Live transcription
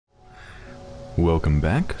Welcome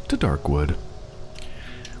back to Darkwood.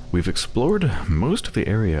 We've explored most of the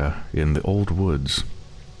area in the old woods,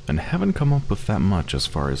 and haven't come up with that much as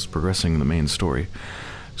far as progressing the main story.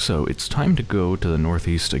 So it's time to go to the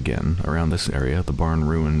northeast again, around this area, the barn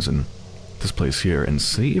ruins and this place here, and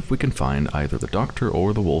see if we can find either the doctor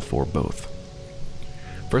or the wolf or both.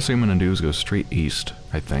 First thing I'm going to do is go straight east,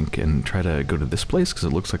 I think, and try to go to this place, because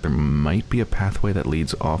it looks like there might be a pathway that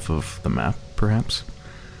leads off of the map, perhaps.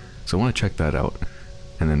 So I want to check that out,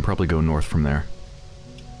 and then probably go north from there.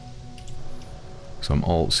 So I'm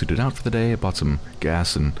all suited out for the day. I bought some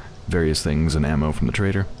gas and various things and ammo from the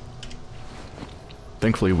trader.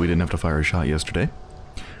 Thankfully, we didn't have to fire a shot yesterday.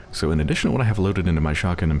 So in addition to what I have loaded into my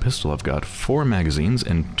shotgun and pistol, I've got 4 magazines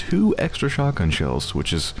and 2 extra shotgun shells,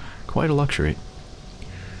 which is quite a luxury.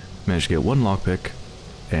 Managed to get 1 lockpick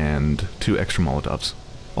and 2 extra Molotovs.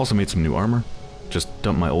 Also made some new armor. Just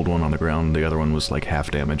dumped my old one on the ground, the other one was like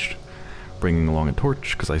half damaged. Bringing along a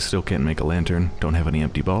torch, because I still can't make a lantern, don't have any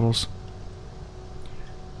empty bottles.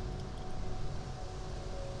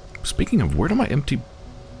 Speaking of, where do my empty...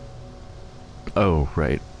 Oh,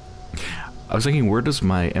 right. I was thinking, where does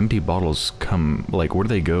my empty bottles come, like, where do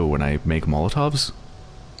they go when I make Molotovs?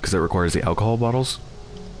 Because that requires the alcohol bottles?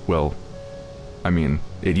 Well, I mean,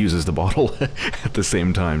 it uses the bottle at the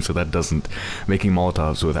same time, so that doesn't... Making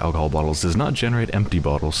Molotovs with alcohol bottles does not generate empty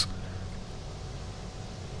bottles.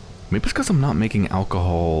 Maybe it's because I'm not making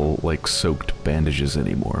alcohol, like, soaked bandages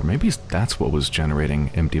anymore. Maybe that's what was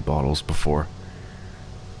generating empty bottles before.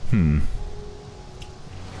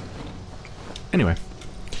 Anyway,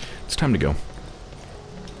 it's time to go.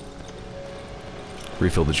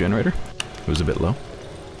 Refill the generator. It was a bit low.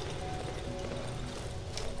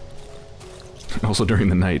 Also during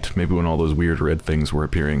the night, maybe when all those weird red things were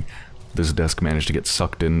appearing, this desk managed to get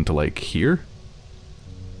sucked into, like, here?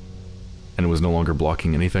 And it was no longer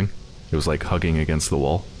blocking anything. It was like hugging against the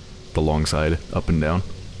wall, the long side, up and down.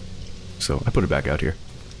 So I put it back out here.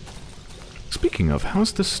 Speaking of,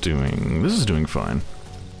 how's this doing? This is doing fine.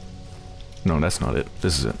 No, that's not it.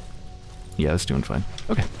 This is it. Yeah, it's doing fine.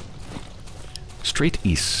 Okay. Straight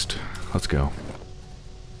east. Let's go.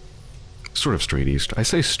 Sort of straight east. I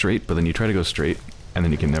say straight, but then you try to go straight, and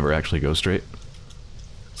then you can never actually go straight.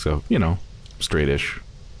 So, you know, straight-ish.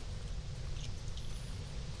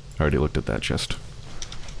 I already looked at that chest.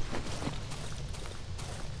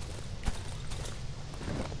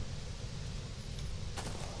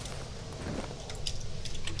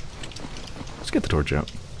 Let's get the torch out.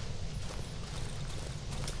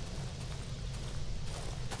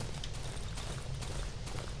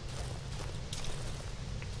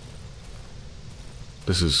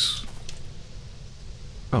 This is...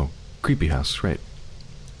 Oh, creepy house, right.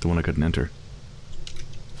 The one I couldn't enter.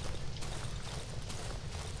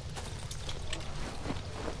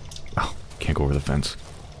 Oh, can't go over the fence.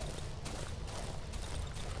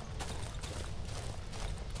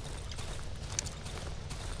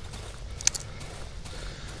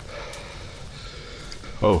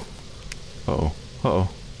 Oh. Uh-oh. Uh-oh.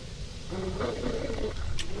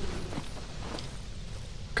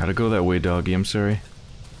 Gotta go that way, doggy, I'm sorry.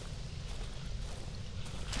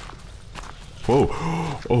 Whoa!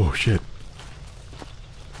 Oh, shit.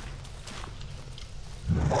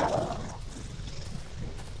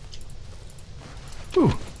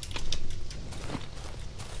 Ooh.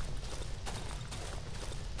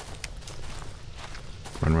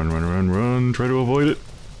 Run, run, run, run, run. Try to avoid it.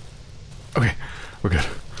 Okay, we're good.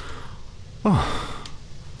 Oh.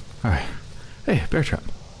 Alright. Hey, bear trap.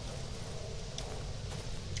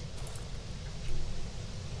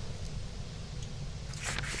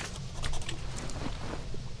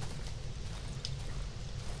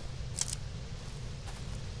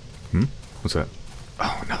 What's that?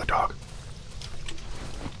 Oh, another dog.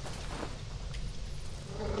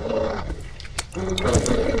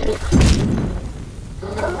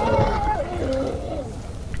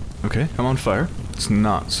 Okay, I'm on fire. It's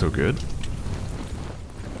not so good.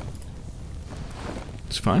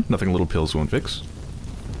 It's fine. Nothing little pills won't fix.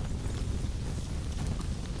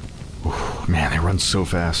 Ooh, man, they run so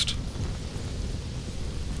fast.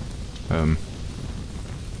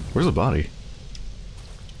 Where's the body?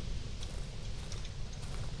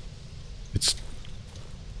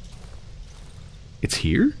 It's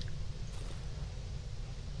here?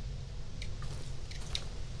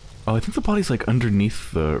 Oh, I think the body's like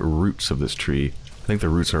underneath the roots of this tree. I think the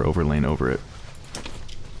roots are overlain over it.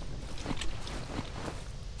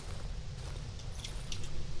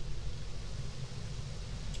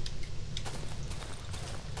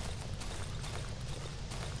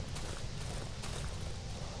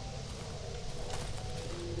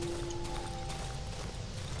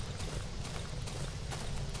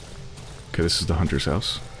 Okay, this is the hunter's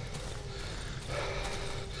house.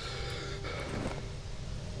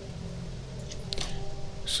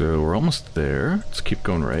 So we're almost there. Let's keep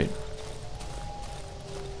going right.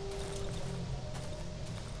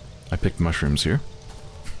 I picked mushrooms here.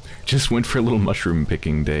 Just went for a little mushroom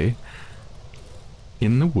picking day.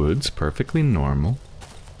 In the woods, perfectly normal.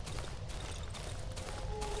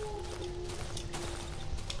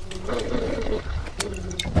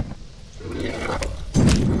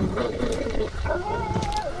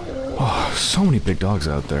 Oh, so many big dogs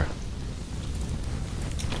out there.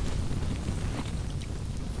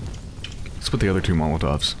 Let's put the other 2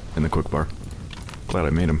 Molotovs in the quick bar. Glad I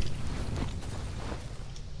made them.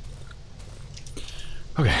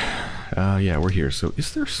 Okay, yeah, we're here. So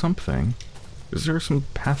is there something? Is there some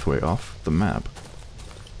pathway off the map?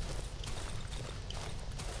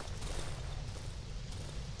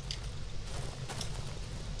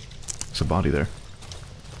 There's a body there.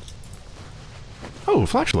 Oh,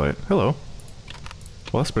 flashlight. Hello.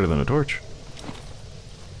 Well, that's better than a torch.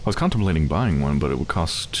 I was contemplating buying one, but it would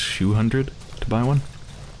cost 200 to buy one.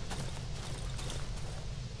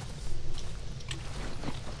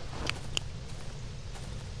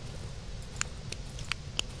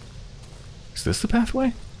 Is this the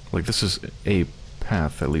pathway? Like, this is a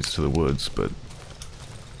path that leads to the woods, but...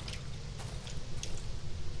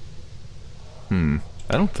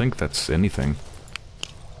 I don't think that's anything.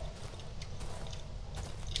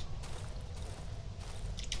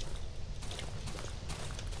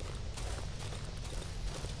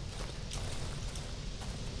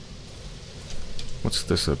 What's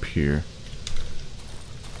this up here?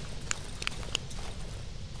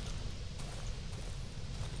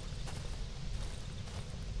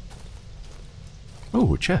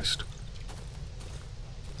 Oh, a chest.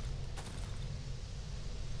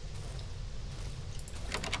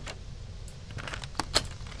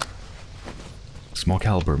 Small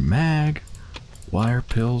caliber mag, wire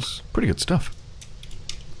pills, pretty good stuff.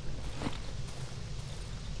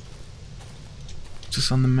 Is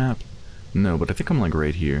this on the map? No, but I think I'm like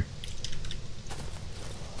right here.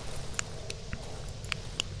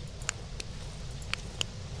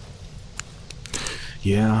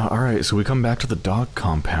 Yeah, alright, so we come back to the dog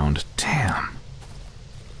compound. Damn.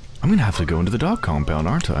 I'm gonna have to go into the dog compound,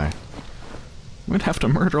 aren't I? I'm gonna have to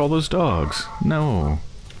murder all those dogs. No.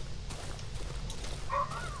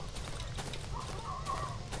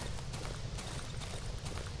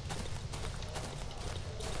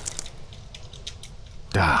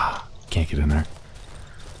 Ah, can't get in there.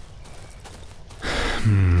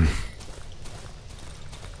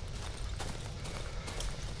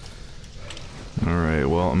 Alright,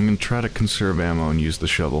 well, I'm gonna try to conserve ammo and use the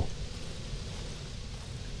shovel.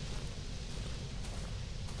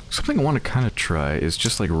 Something I want to kind of try is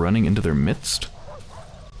just like running into their midst.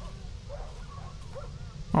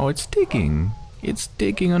 Oh, it's digging. It's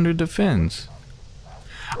digging under defense.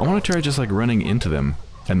 I want to try just like running into them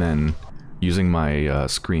and then using my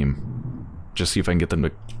scream. Just see if I can get them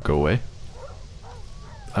to go away.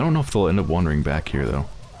 I don't know if they'll end up wandering back here though.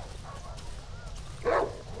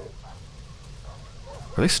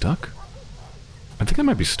 Are they stuck? I think they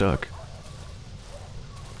might be stuck.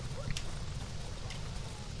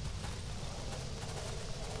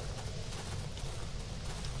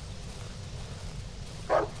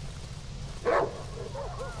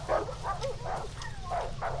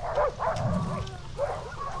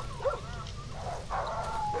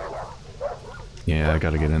 Yeah, I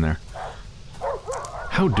gotta get in there.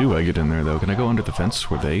 How do I get in there though? Can I go under the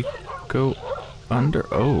fence where they go under?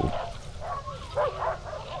 Oh.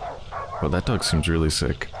 Well, that dog seems really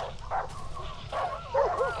sick.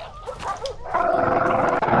 Oh.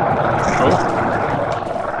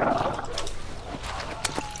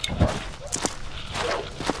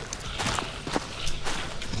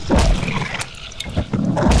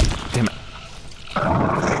 Damn it.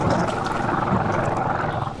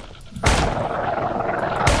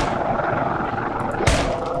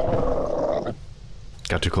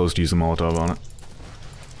 Got too close to use a Molotov on it.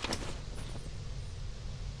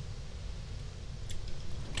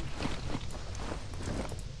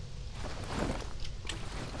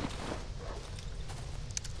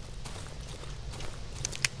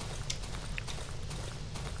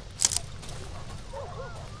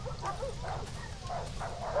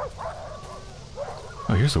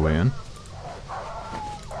 Oh, here's the way in.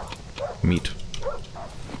 Meat.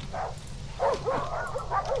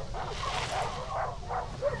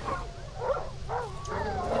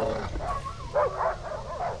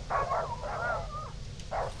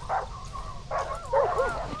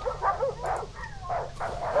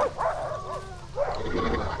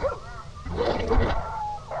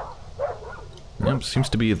 Yep, seems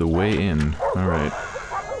to be the way in. Alright.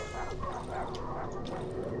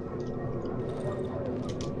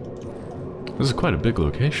 This is quite a big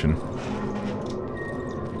location.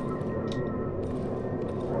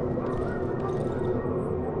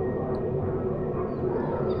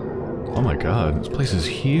 Oh my god, this place is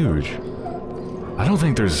huge. I don't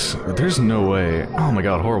think there's no way. Oh my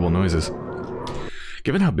god, horrible noises.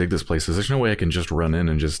 Given how big this place is, there's no way I can just run in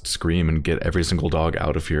and just scream and get every single dog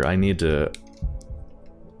out of here. I need to...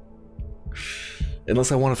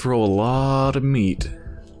 Unless I want to throw a lot of meat.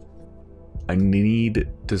 I need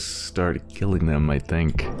to start killing them, I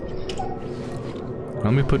think.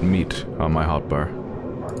 Let me put meat on my hotbar.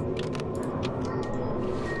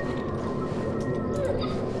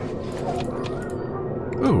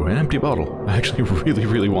 Ooh, an empty bottle. I actually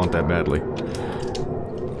really want that badly.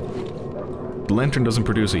 The lantern doesn't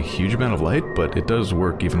produce a huge amount of light, but it does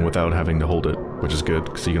work even without having to hold it, which is good,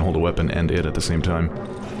 because you can hold a weapon and it at the same time.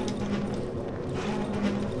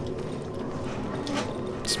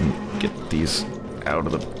 Let's get these out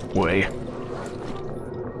of the way.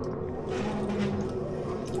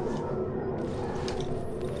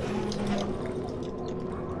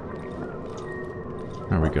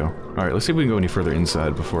 There we go. Alright, let's see if we can go any further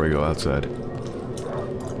inside before I go outside.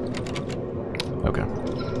 Okay.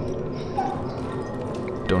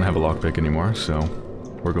 Don't have a lockpick anymore, so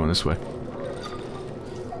we're going this way.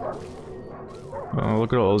 Oh,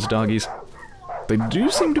 look at all those doggies. They do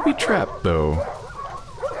seem to be trapped, though.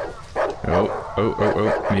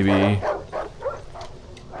 Oh, maybe...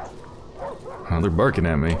 Oh, they're barking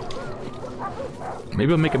at me.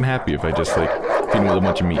 Maybe I'll make them happy if I just, like, feed them with a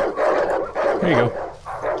bunch of meat. There you go.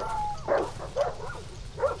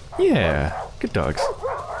 Yeah, good dogs.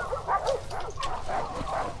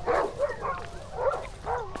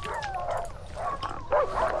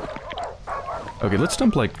 Okay, let's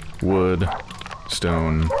dump, like, wood,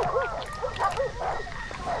 stone...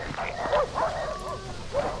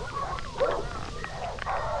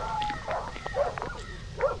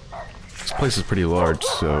 This place is pretty large,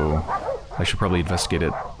 so I should probably investigate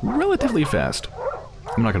it relatively fast.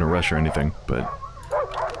 I'm not gonna rush or anything, but...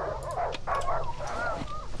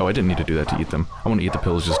 Oh, I didn't need to do that to eat them. I want to eat the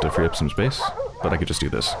pills just to free up some space, but I could just do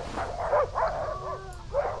this.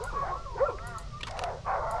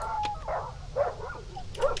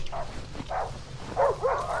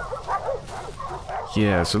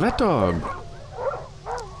 Yeah, so that dog...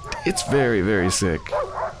 It's very sick.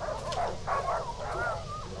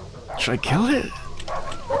 Should I kill it?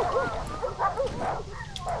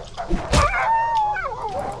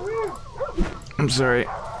 I'm sorry.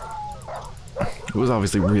 It was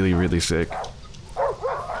obviously really sick.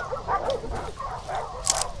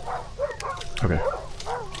 Okay.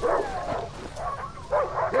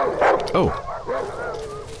 Oh!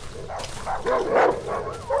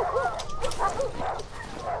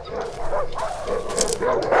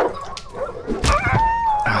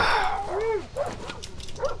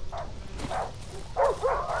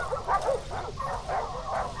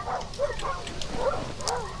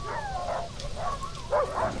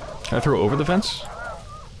 Can I throw over the fence?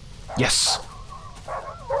 Yes!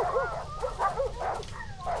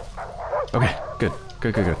 Okay, good.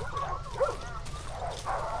 Good.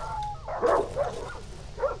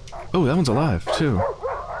 Oh, that one's alive, too.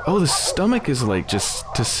 Oh, the stomach is, like, just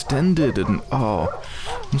distended and... Oh,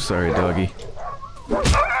 I'm sorry, doggy.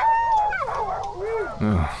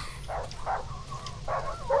 Ugh.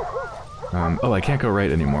 Oh, I can't go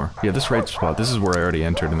right anymore. Yeah, this right spot, this is where I already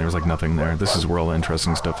entered and there was like nothing there. This is where all the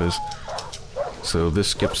interesting stuff is. So this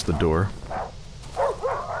skips the door.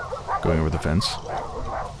 Going over the fence.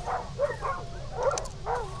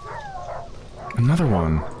 Another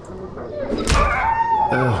one.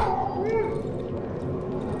 Ugh.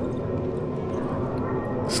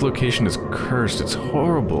 This location is cursed, it's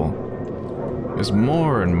horrible. There's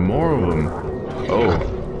more and more of them.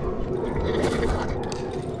 Oh.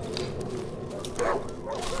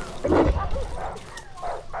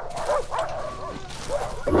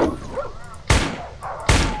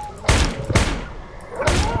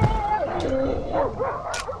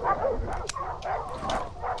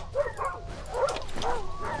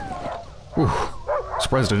 Whew.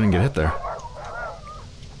 Surprised I didn't get hit there.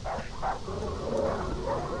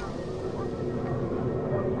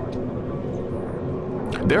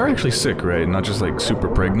 They're actually sick, right? Not just like super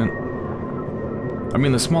pregnant. I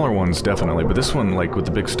mean, the smaller ones definitely, but this one, like with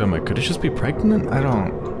the big stomach, could it just be pregnant? I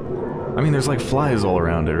don't... I mean, there's like flies all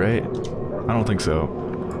around it, right? I don't think so.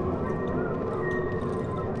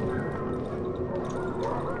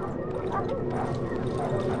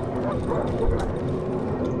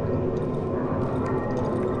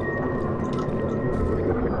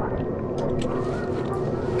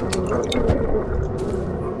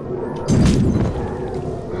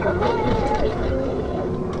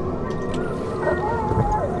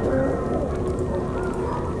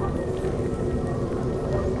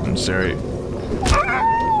 Sorry.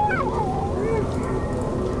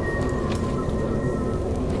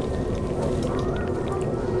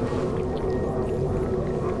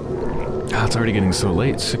 Ah, it's already getting so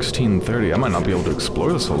late, 16:30. I might not be able to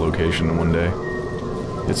explore this whole location in one day.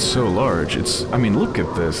 It's so large. I mean, look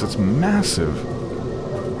at this. It's massive.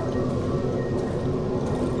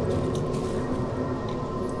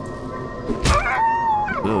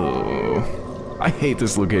 Ugh. I hate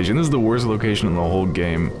this location. This is the worst location in the whole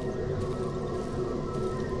game.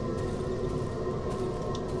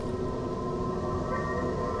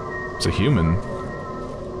 It's a human.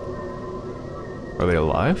 Are they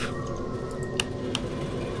alive?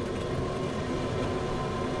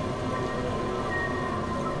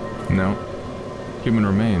 No. Human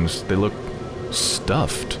remains. They look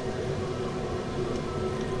stuffed.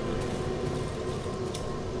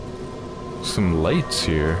 Some lights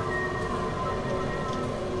here.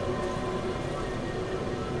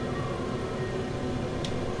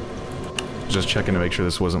 Just checking to make sure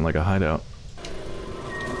this wasn't like a hideout.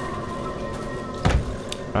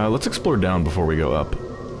 Let's explore down before we go up.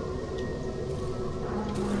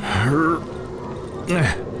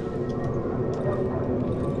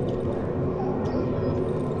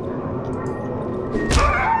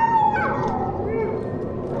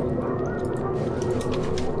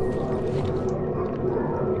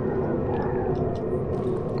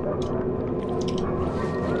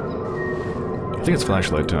 I think it's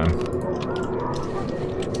flashlight time.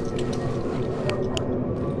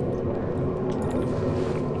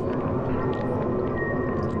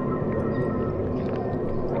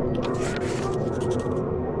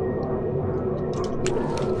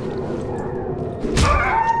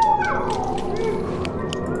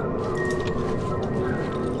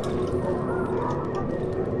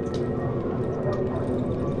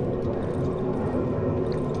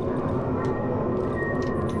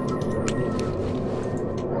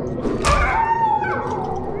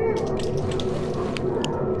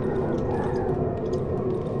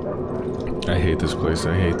 I hate this place.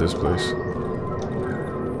 I hate this place.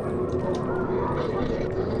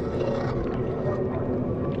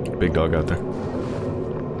 Big dog out there.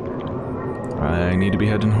 I need to be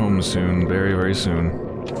heading home soon. Very, very soon.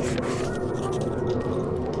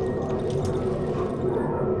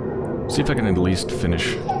 See if I can at least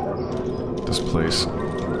finish this place.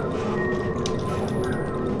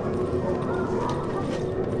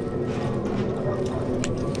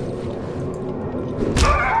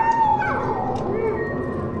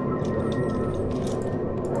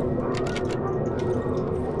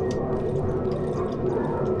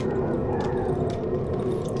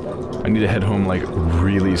 I need to head home, like,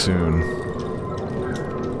 really soon.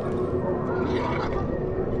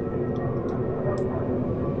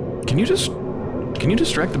 Can you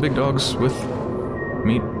distract the big dogs with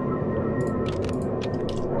meat?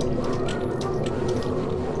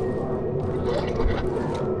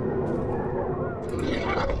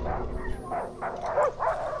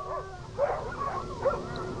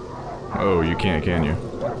 Oh, you can't, can you?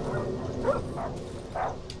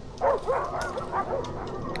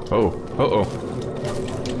 Oh, uh-oh.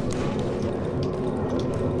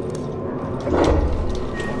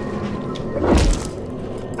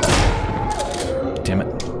 Damn it.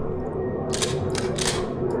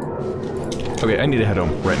 Okay, I need to head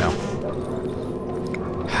home right now.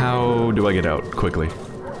 How do I get out quickly?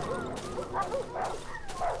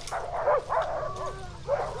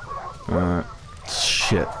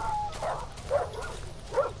 Shit.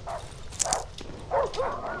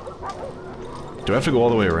 Do I have to go all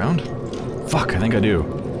the way around? Fuck, I think I do.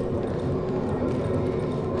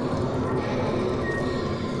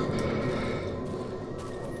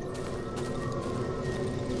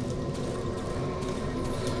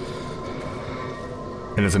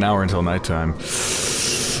 And it's an hour until nighttime.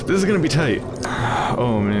 This is gonna be tight.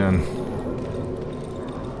 Oh, man.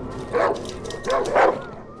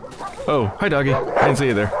 Oh, hi, doggy. I didn't see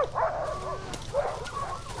you there.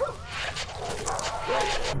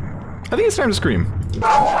 I think it's time to scream.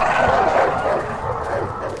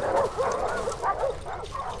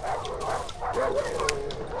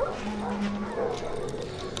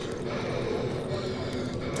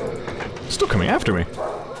 Still coming after me.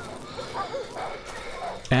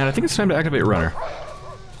 And I think it's time to activate runner.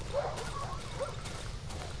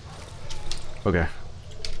 Okay.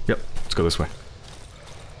 Yep, let's go this way.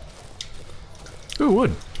 Ooh,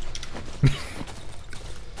 wood.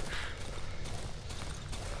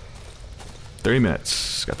 30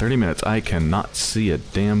 minutes. Got 30 minutes. I cannot see a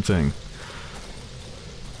damn thing.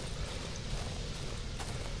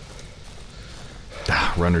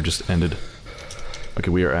 Ah, runner just ended.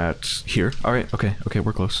 Okay, we are at here. Alright, okay,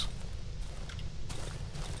 we're close.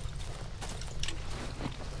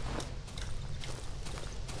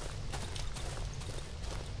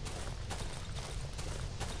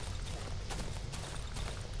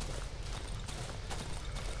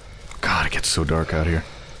 it gets so dark out here.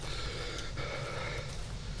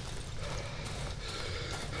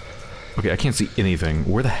 Okay, I can't see anything.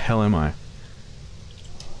 Where the hell am I?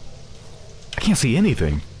 I can't see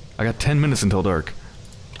anything. I got 10 minutes until dark.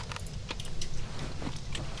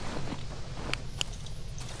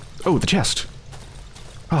 Oh, the chest!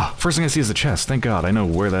 Ah, first thing I see is the chest. Thank God, I know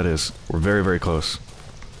where that is. We're very, very close.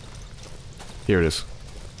 Here it is.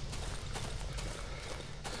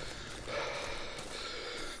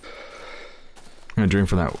 I'm gonna drink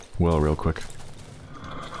from that well real quick.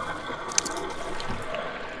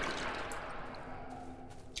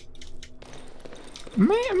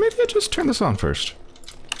 Maybe I just turn this on first.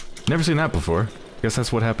 Never seen that before. Guess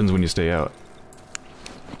that's what happens when you stay out.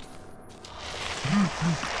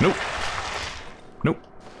 Nope. Nope.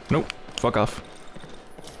 Nope. Fuck off.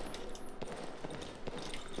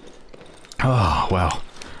 Oh, wow.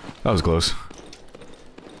 That was close.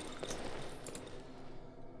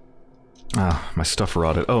 Ah, my stuff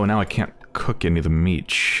rotted. Oh, now I can't cook any of the meat.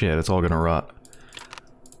 Shit, it's all gonna rot.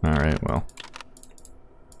 Alright, well.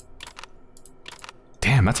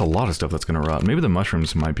 Damn, that's a lot of stuff that's gonna rot. Maybe the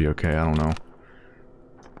mushrooms might be okay, I don't know.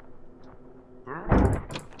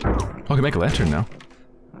 Oh, I can make a lantern now.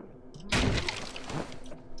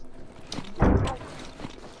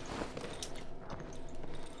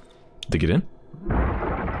 Did they get in?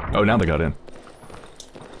 Oh, now they got in.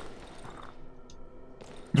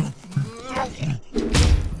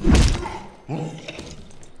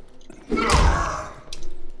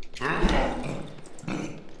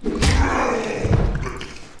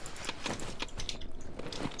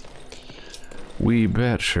 We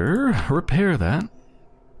better repair that.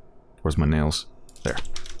 Where's my nails? There.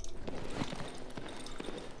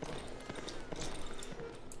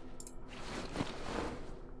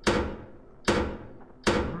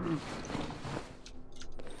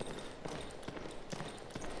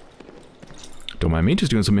 Don't mind me, just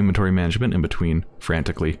doing some inventory management in between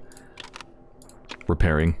frantically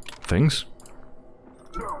repairing things.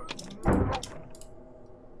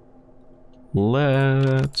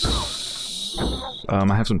 Let's...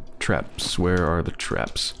 I have some traps. Where are the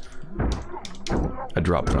traps? I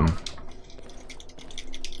dropped them.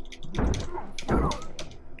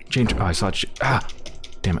 Change... Oh, I saw it. Ah!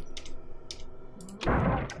 Damn it.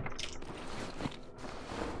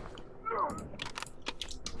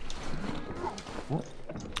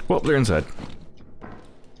 Well, they're inside.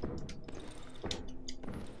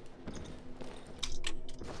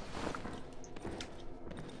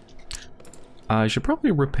 I should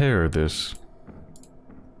probably repair this.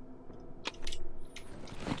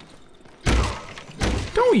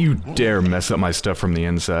 Don't you dare mess up my stuff from the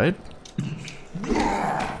inside.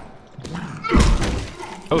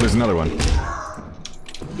 Oh, there's another one.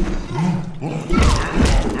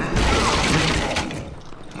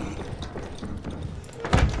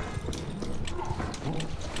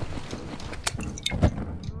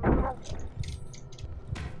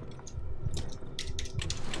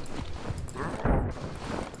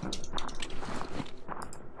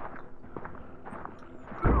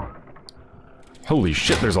 Holy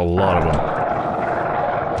shit, there's a lot of them.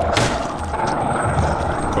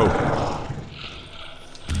 Oh.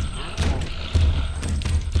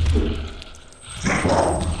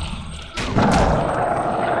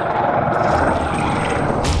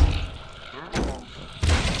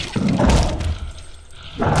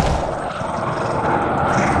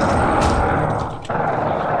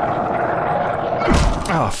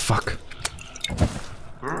 Oh, fuck.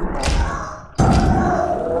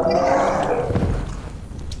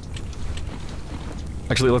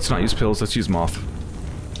 Actually, let's not use pills, let's use moth.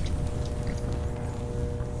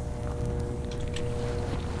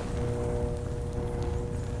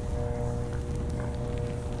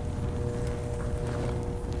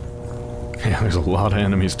 Yeah, there's a lot of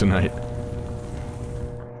enemies tonight.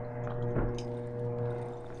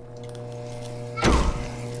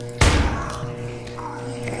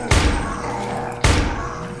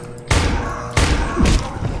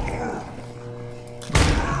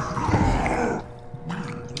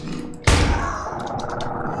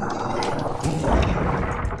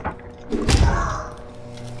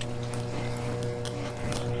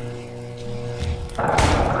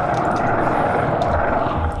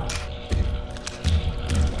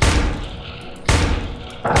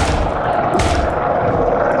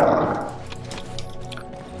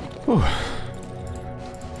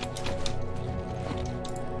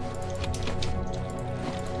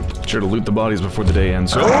 Sure to loot the bodies before the day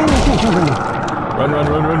ends. Oh! Run, run,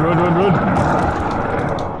 run, run, run, run,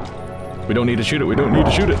 run! We don't need to shoot it, we don't need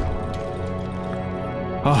to shoot it!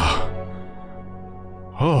 Ah.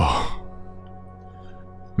 Oh.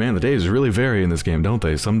 Man, Man, the days really vary in this game, don't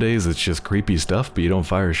they? Some days it's just creepy stuff, but you don't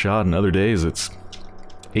fire a shot, and other days it's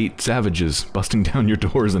 8 savages busting down your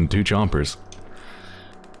doors and 2 chompers.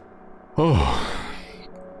 Oh.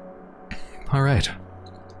 Alright.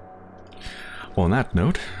 Well, on that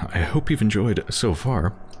note, I hope you've enjoyed so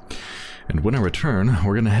far. And when I return,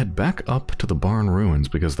 we're going to head back up to the barn ruins,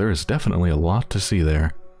 because there is definitely a lot to see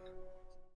there.